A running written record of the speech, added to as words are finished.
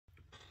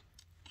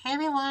Hey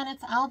everyone,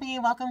 it's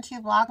Albie. Welcome to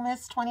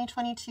Vlogmas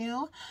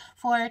 2022.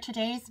 For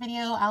today's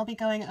video, I'll be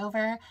going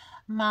over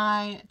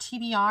my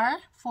TBR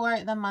for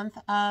the month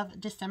of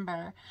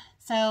December.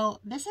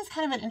 So this is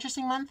kind of an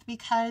interesting month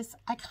because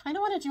I kind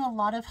of want to do a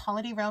lot of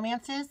holiday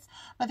romances,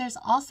 but there's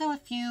also a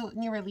few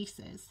new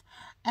releases.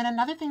 And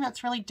another thing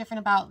that's really different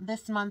about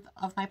this month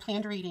of my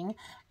planned reading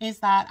is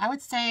that I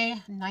would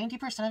say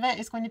 90% of it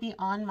is going to be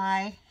on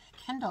my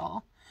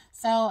Kindle.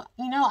 So,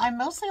 I'm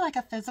mostly like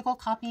a physical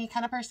copy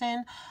kind of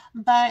person,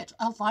 but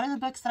a lot of the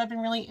books that I've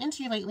been really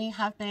into lately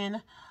have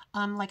been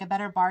like a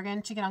better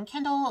bargain to get on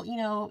Kindle.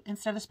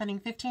 Instead of spending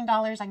 $15,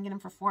 I can get them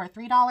for $4 or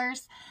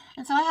 $3.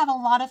 And so I have a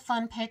lot of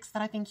fun picks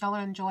that I think y'all will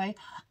enjoy.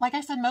 Like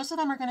I said, most of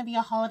them are going to be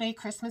a holiday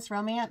Christmas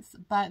romance,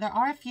 but there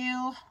are a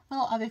few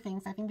little other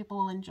things I think people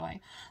will enjoy.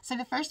 So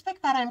the first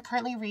book that I'm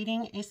currently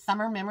reading is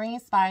Summer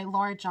Memories by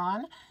Laura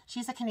John.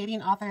 She's a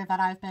Canadian author that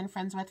I've been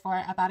friends with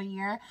for about a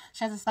year.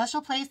 She has a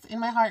special place in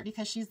my heart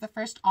because she's the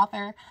first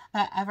author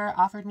that ever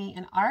offered me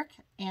an ARC.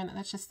 And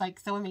that's just like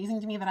so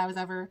amazing to me that I was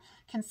ever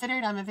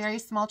considered. I'm a very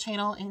small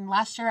channel, and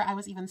last year I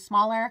was even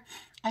smaller.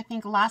 I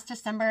think last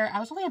December I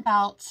was only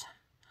about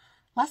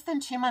less than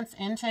 2 months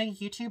into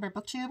YouTube or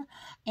booktube,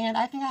 and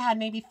I think I had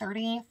maybe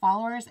 30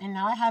 followers, and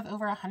now I have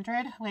over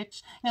 100,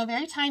 which,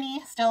 very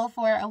tiny still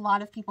for a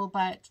lot of people,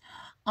 but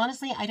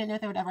honestly, I didn't know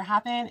if it would ever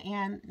happen,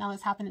 and now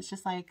this happened. It's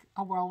just like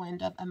a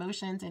whirlwind of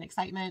emotions and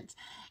excitement,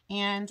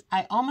 and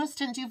I almost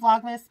didn't do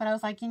Vlogmas, but I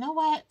was like, you know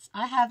what?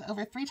 I have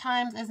over 3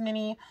 times as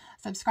many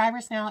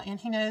subscribers now,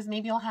 and who knows,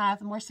 maybe I'll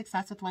have more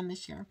success with one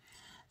this year.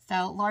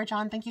 So, Laura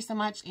John, thank you so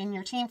much and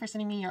your team for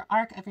sending me your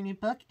ARC of your new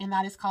book, and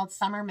that is called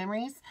Summer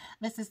Memories.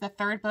 This is the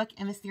 3rd book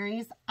in the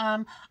series.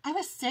 I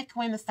was sick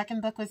when the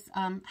 2nd book was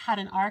had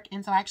an ARC,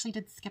 and so I actually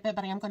did skip it,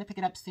 but I am going to pick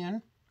it up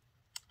soon.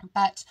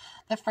 But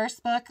the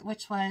first book,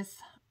 which was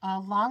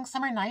Long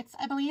Summer Nights,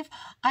 I believe,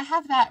 I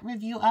have that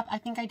review up. I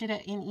think I did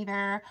it in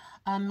either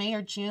May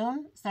or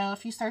June. So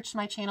if you search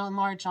my channel in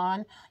Laura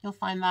John, you'll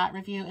find that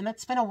review. And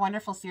that's been a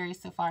wonderful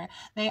series so far.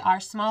 They are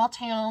small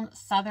town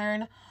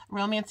Southern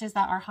romances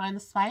that are high in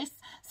the spice.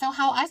 So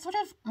how I sort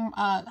of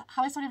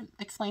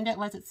explained it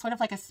was, it's sort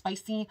of like a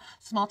spicy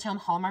small town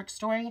Hallmark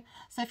story.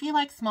 So if you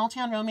like small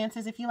town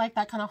romances, if you like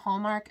that kind of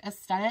Hallmark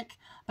aesthetic,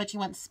 but you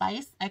want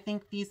spice, I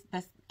think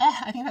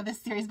that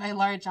this series by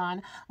Laura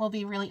John will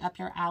be really up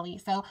your alley.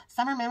 So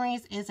Summer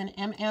Memories is an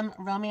MM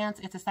romance.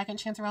 It's a second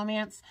chance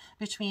romance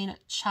between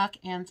Chuck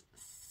and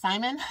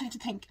Simon, I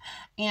think.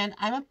 And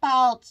I'm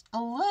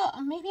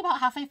maybe about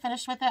halfway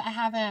finished with it. I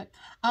have it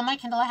on my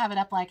Kindle. I have it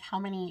up like how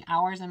many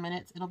hours and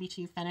minutes it'll be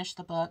to finish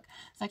the book.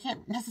 So I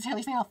can't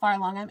necessarily say how far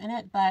along I'm in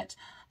it, but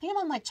I think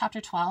I'm on like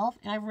chapter 12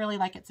 and I really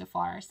like it so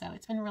far. So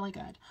it's been really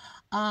good.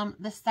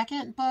 The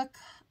second book,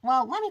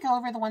 well, let me go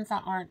over the ones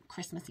that aren't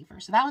Christmassy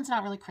first. So that one's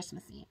not really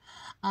Christmassy.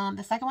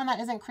 The second one that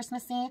isn't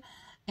Christmassy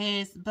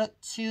is book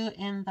 2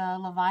 in the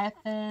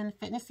Leviathan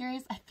fitness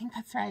series. I think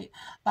that's right,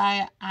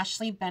 by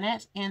Ashley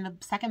Bennet. And the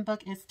second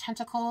book is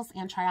Tentacles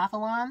and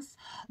Triathlons.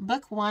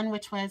 Book 1,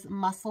 which was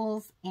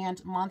Muscles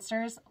and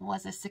Monsters,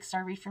 was a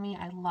 6-star read for me.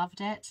 I loved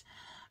it.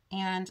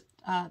 And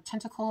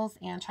Tentacles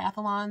and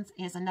Triathlons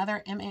is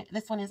another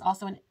this one is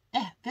also an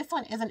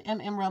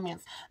MM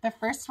romance. The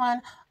first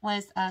one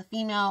was a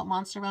female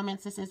monster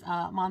romance. This is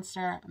a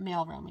monster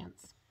male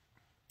romance.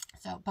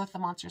 So both the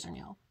monsters are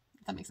male,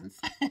 if that makes sense.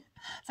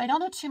 So I don't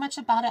know too much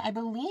about it. I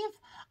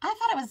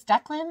thought it was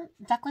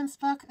Declan's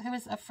book, who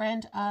is a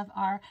friend of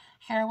our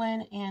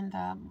heroine in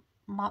the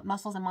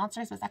Muscles and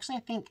Monsters. It was actually,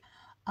 I think,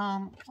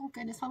 oh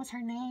goodness, what was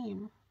her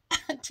name?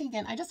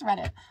 Tegan. I just read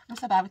it. I'm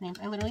so bad with names.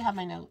 I literally have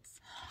my notes.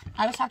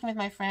 I was talking with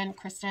my friend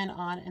Kristen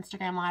on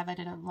Instagram Live. I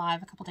did a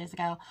live a couple days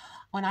ago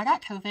when I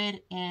got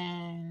COVID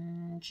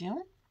in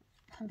June.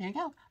 There you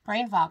go.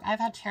 Brain fog. I've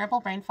had terrible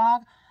brain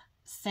fog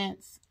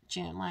since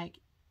June, like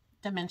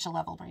dementia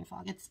level brain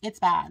fog. It's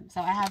bad.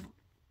 So I have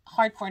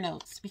hardcore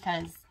notes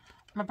because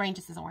my brain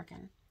just isn't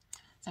working.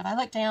 So if I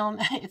look down,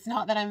 it's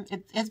not that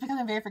it's because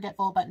I'm very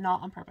forgetful, but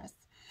not on purpose.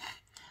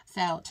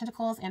 So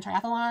Tentacles and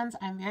Triathlons,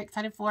 I'm very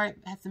excited for it.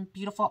 It has some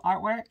beautiful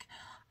artwork.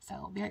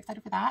 So very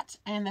excited for that.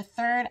 And the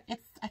third,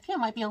 I think it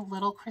might be a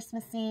little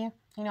Christmassy.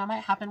 It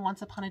might happen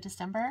once upon a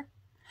December.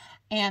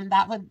 And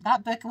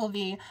that book will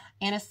be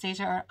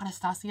Anastasia or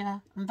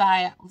Anastasia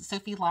by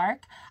Sophie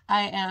Lark.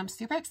 I am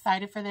super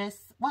excited for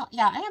this. Well,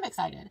 yeah, I am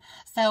excited.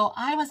 So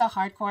I was a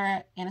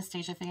hardcore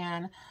Anastasia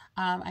fan.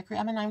 I grew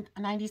up a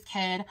 90s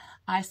kid.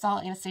 I saw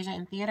Anastasia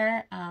in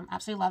theater.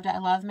 Absolutely loved it. I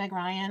love Meg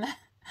Ryan.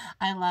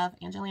 I love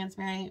Angela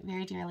Lansbury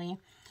very dearly.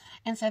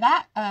 And so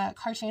that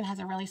cartoon has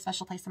a really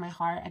special place in my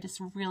heart. I just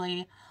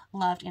really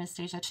loved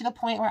Anastasia to the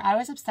point where I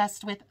was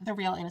obsessed with the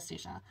real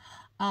Anastasia.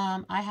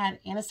 I had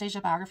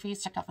Anastasia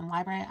biographies checked out from the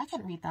library. I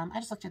couldn't read them. I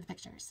just looked at the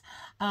pictures.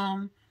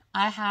 I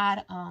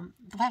had, I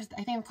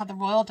think it's called the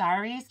Royal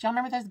Diaries. Do y'all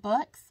remember those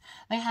books?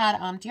 They had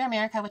Dear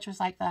America, which was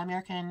like the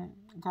American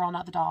Girl,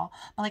 not the doll,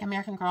 but like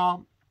American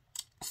Girl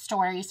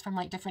stories from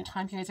like different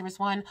time periods. There was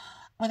one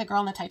with a girl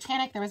in the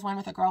Titanic. There was one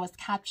with a girl was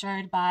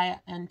captured by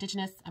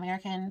Indigenous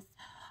Americans.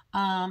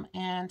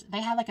 And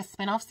they had like a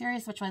spin-off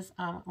series, which was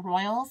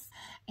Royals.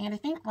 And I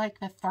think like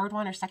the third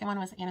one or second one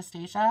was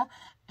Anastasia.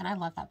 And I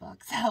love that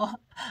book. So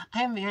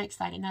I am very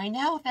excited. Now I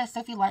know the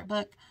Sophie Lark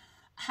book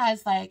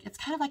has like, it's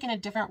kind of like in a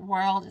different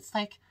world. It's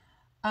like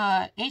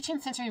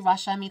 18th century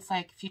Russia meets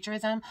like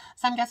futurism.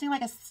 So I'm guessing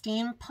like a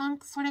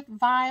steampunk sort of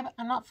vibe.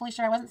 I'm not fully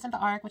sure. I wasn't sent the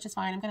ARC, which is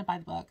fine. I'm going to buy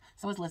the book.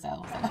 So was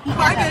Lizzo. So,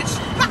 bye, bitch.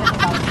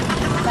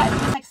 But I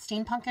think it's like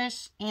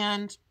steampunkish,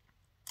 and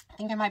I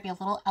think there might be a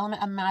little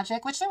element of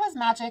magic, which there was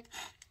magic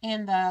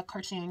in the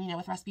cartoon, you know,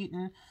 with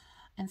Rasputin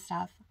and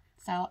stuff.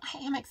 So I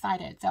am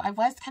excited. So I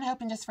was kind of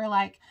hoping just for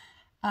like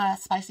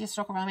spicy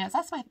historical romance.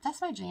 That's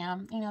my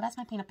jam. You know, that's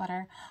my peanut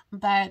butter.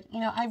 But,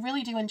 you know, I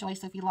really do enjoy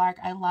Sophie Lark.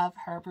 I love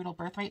her Brutal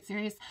Birthright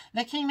series.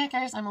 The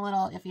Kingmakers, I'm a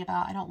little iffy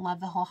about. I don't love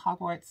the whole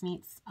Hogwarts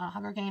meets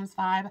Hunger Games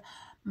vibe.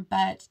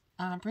 But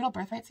Brutal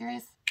Birthright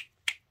series,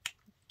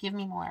 give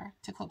me more,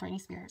 to quote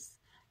Britney Spears.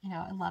 You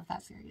know, I love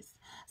that series.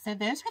 So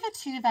those are the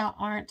two that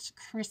aren't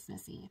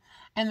Christmassy.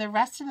 And the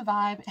rest of the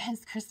vibe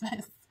is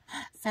Christmas.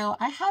 So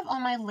I have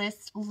on my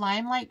list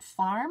Limelight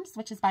Farms,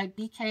 which is by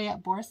B.K.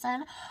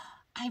 Borison.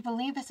 I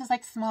believe this is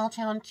like small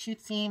town,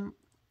 cutesy,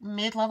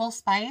 mid-level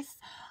spice.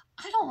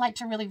 I don't like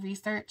to really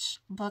research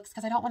books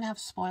because I don't want to have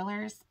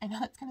spoilers. I know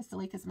it's kind of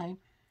silly because my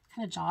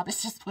kind of job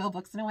is to spoil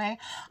books in a way.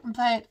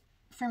 But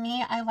for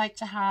me, I like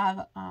to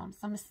have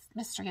some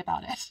mystery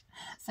about it.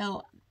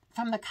 So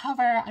from the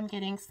cover, I'm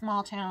getting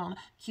small town,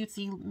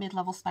 cutesy,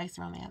 mid-level spice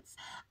romance.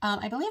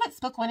 I believe it's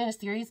book one in a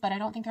series, but I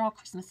don't think they're all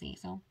Christmassy.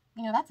 So,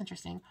 you know, that's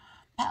interesting.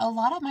 But a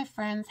lot of my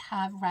friends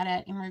have read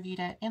it and reviewed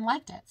it and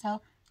liked it.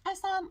 So I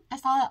saw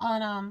it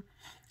on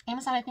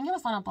Amazon. I think it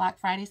was on a Black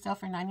Friday sale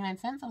for 99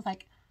 cents. I was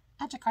like,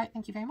 add to cart,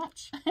 thank you very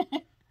much.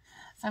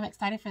 So I'm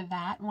excited for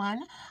that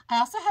one. I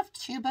also have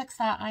two books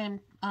that I am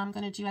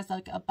going to do as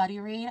like a buddy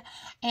read.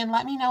 And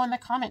let me know in the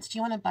comments, do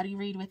you want a buddy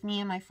read with me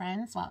and my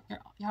friends? Well,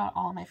 you're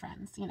all my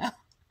friends, you know.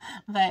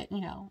 But,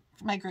 you know,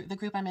 my group, the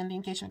group I'm in, the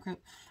engagement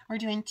group, we're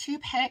doing 2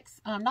 picks.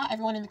 Not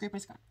everyone in the group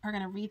are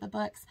going to read the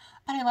books,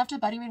 but I love to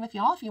buddy read with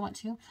y'all if you want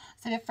to.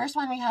 So the first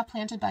one we have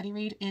planned to buddy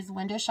read is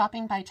Window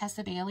Shopping by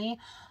Tessa Bailey.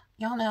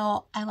 Y'all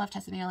know I love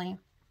Tessa Bailey.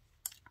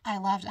 I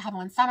loved Have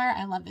One Summer.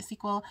 I love the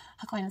sequel,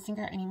 Hook, Line, and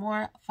Sinker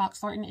anymore. Fox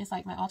Thornton is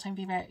like my all-time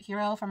favorite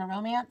hero from a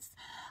romance.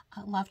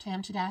 I loved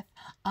him to death.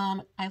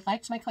 I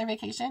liked My Clear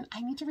Vacation. I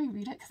need to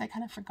reread it because I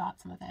kind of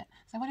forgot some of it.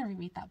 So I want to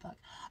reread that book.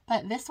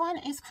 But this one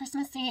is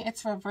Christmassy.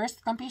 It's Reverse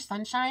Grumpy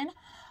Sunshine.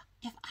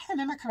 If I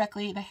remember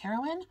correctly, the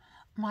heroine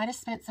might have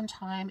spent some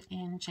time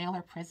in jail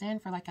or prison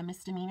for like a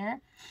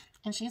misdemeanor.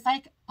 And she's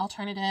like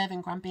alternative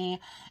and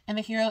grumpy. And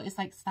the hero is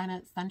like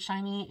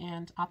sunshiny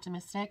and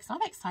optimistic. So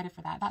I'm excited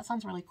for that. That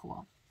sounds really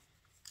cool.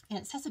 And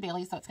it's Tessa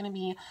Bailey, so it's going to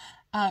be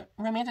a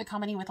romantic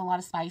comedy with a lot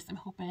of spice, I'm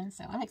hoping.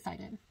 So I'm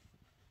excited.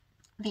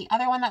 The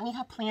other one that we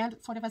have planned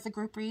sort of as a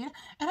group read,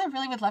 and I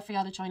really would love for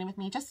y'all to join in with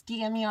me. Just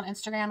DM me on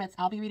Instagram. It's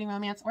I'll Be Reading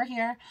Romance, or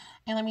here,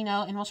 and let me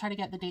know, and we'll try to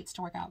get the dates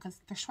to work out because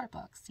they're short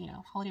books. You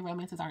know, holiday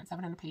romances aren't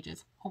 700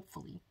 pages,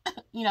 hopefully.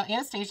 You know,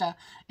 Anastasia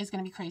is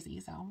going to be crazy,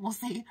 so we'll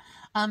see.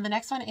 The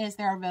next one is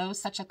There Are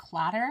Rows Such a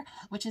Clatter,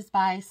 which is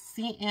by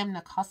C.M.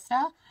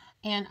 Nocasta.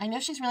 And I know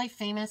she's really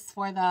famous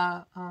for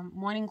the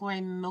Morning Glory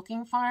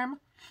Milking Farm.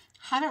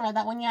 Haven't read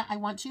that one yet. I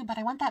want to, but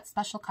I want that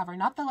special cover,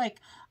 not the like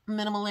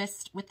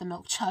minimalist with the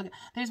milk jug.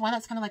 There's one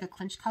that's kind of like a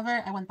clinch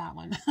cover. I want that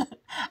one.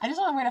 I just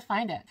don't know where to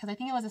find it because I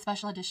think it was a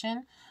special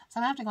edition. So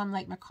I'm gonna have to go on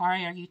like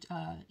Mercari or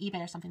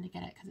eBay or something to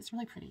get it because it's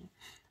really pretty.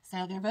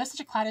 So There Rose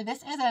Such a Clatter.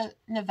 This is a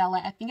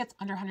novella. I think it's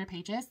under 100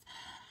 pages,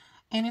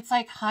 and it's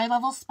like high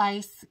level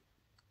spice,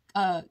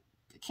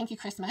 kinky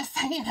Christmas,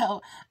 you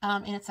know.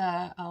 And it's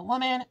a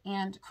woman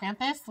and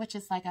Krampus, which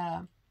is like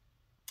a,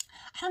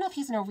 I don't know if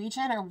he's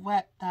Norwegian or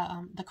what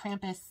the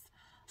Krampus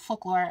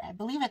folklore. I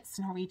believe it's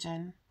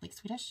Norwegian, like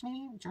Swedish,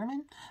 maybe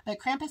German. But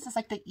Krampus is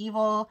like the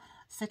evil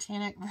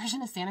satanic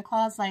version of Santa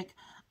Claus. Like,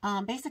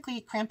 basically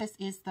Krampus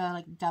is the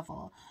like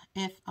devil.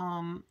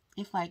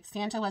 If like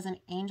Santa was an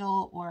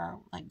angel or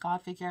like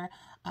God figure,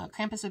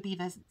 Krampus would be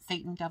the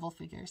Satan devil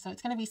figure. So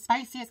it's going to be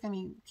spicy, it's going to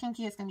be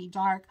kinky, it's going to be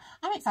dark.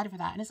 I'm excited for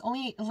that. And it's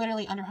only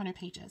literally under 100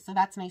 pages. So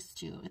that's nice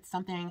too. It's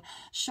something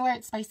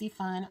short, spicy,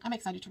 fun. I'm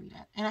excited to read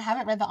it. And I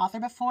haven't read the author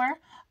before,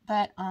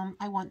 but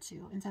I want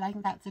to. And so I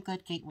think that's a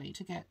good gateway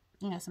to get,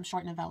 you know, some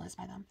short novellas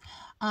by them.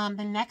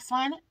 The next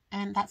one,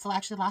 and that's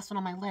actually the last one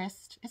on my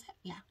list, is it?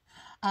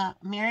 Yeah.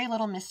 Merry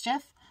Little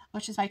Mischief,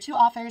 which is by 2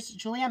 authors,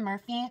 Julia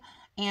Murphy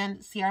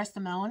and Sierra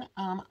Simone.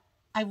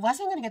 I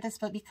wasn't going to get this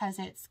book because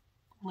it's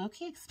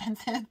low-key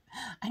expensive.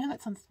 I know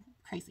that sounds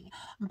crazy,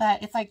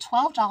 but it's like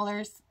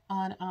 $12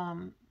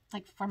 on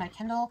like for my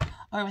Kindle,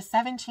 or it was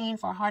 $17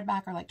 for a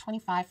hardback, or like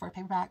 $25 for a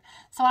paperback.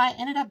 So I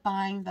ended up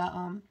buying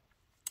the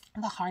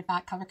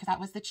hardback cover because that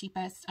was the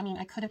cheapest. I mean,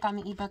 I could have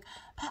gotten the ebook,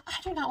 but I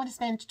do not want to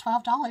spend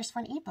 $12 for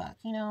an ebook.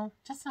 You know,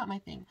 just not my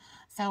thing.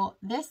 So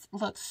this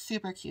looks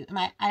super cute. And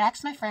I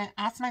asked my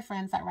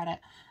friends that read it,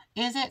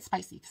 is it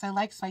spicy? Because I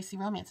like spicy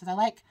romances. I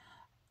like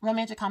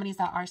romantic comedies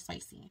that are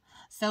spicy.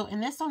 So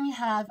in this one, we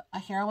have a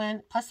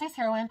heroine, plus size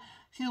heroine,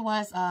 who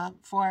was,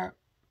 for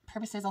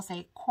purposes, I'll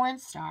say, corn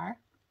star.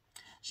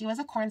 She was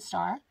a corn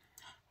star.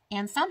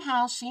 And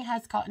somehow she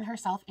has gotten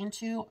herself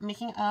into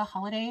making a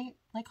holiday,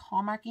 like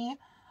Hallmarky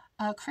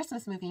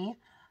Christmas movie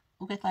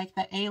with like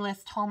the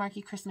A-list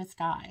Hallmarky Christmas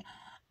guy.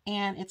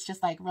 And it's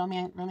just like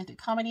romantic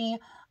comedy.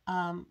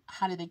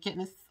 How did they get in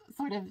this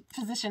sort of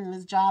position in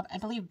this job? I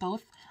believe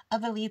both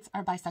of the leads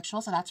are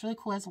bisexual, so that's really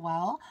cool as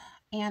well.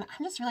 And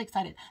I'm just really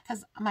excited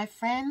because my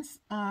friends,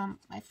 I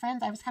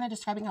was kind of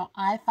describing how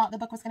I thought the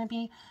book was going to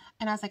be.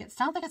 And I was like, it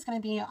sounds like it's going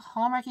to be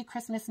Hallmarky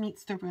Christmas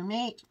meets The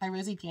Roommate by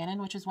Rosie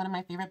Danan, which is one of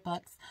my favorite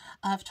books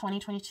of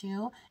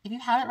 2022. If you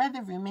haven't read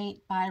The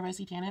Roommate by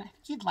Rosie Danan, I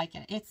think you'd like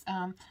it. It's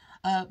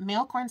a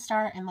male corn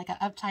star and like an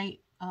uptight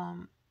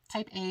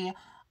type A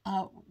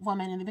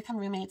woman, and they become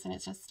roommates, and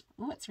it's just,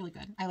 ooh, it's really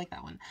good. I like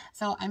that one.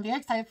 So I'm very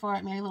excited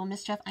for Merry Little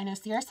Mischief. I know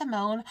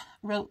Simone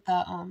wrote the,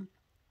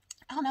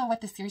 I don't know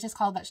what the series is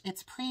called, but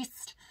it's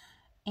Priest,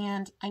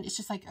 and it's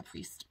just like a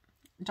priest.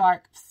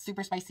 Dark,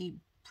 super spicy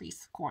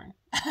priest corn.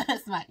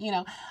 Smut, you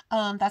know.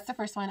 That's the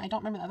first one. I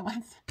don't remember the other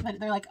ones, but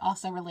they're like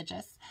also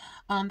religious.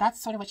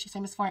 That's sort of what she's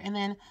famous for. And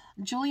then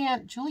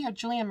Julia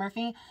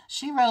Murphy,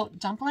 she wrote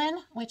Dumplin',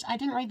 which I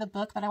didn't read the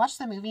book, but I watched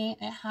the movie.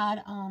 It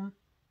had, I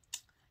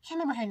can't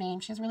remember her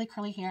name. She has really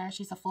curly hair.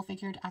 She's a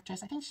full-figured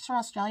actress. I think she's from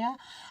Australia.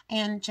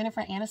 And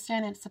Jennifer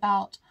Aniston. It's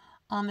about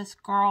this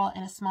girl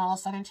in a small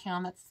southern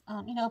town that's,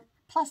 you know,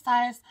 plus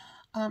size.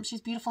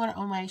 She's beautiful in her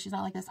own way. She's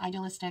not like this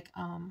idealistic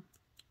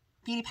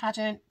beauty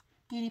pageant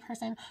beauty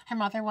person. Her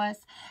mother was.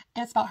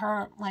 And it's about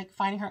her like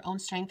finding her own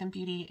strength and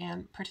beauty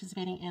and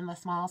participating in the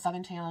small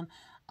southern town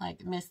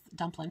like Miss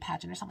Dumplin'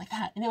 pageant or something like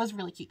that. And it was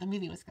really cute. The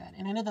movie was good.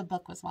 And I know the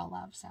book was well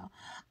loved. So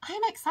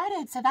I'm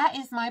excited. So that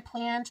is my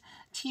planned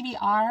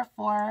TBR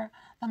for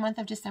the month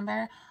of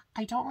December.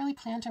 I don't really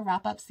plan to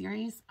wrap up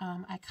series.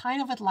 I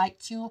kind of would like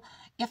to,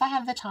 if I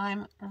have the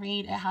time,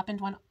 read It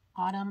Happened One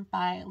Autumn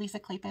by Lisa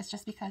Kleypas,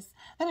 just because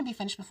then it'd be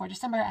finished before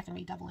December. I can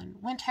read Double in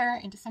Winter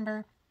in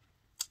December.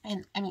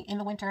 And I mean, in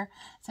the winter.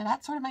 So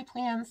that's sort of my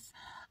plans.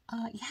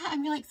 Yeah,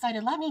 I'm really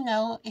excited. Let me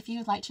know if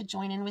you'd like to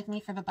join in with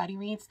me for the buddy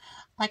reads.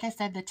 Like I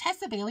said, the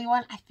Tessa Bailey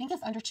one, I think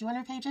is under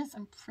 200 pages.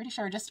 I'm pretty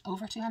sure just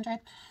over 200.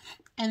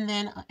 And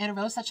then A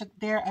Rose Such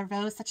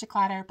a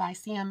Clatter by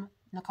C.M.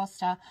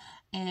 Nocasta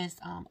is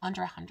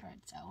under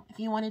 100. So if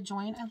you want to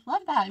join, I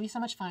love that. It'd be so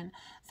much fun.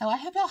 So I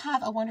hope you'll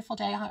have a wonderful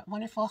day, a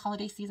wonderful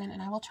holiday season,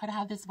 and I will try to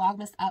have this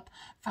Vlogmas up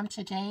from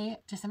today,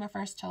 December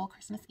 1st, till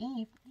Christmas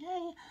Eve.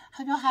 Yay!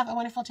 Hope you'll have a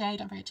wonderful day.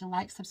 Don't forget to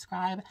like,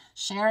 subscribe,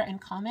 share,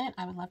 and comment.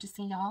 I would love to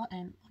see y'all,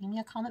 and leave me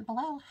a comment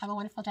below. Have a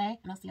wonderful day,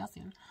 and I'll see y'all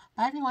soon.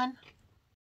 Bye, everyone.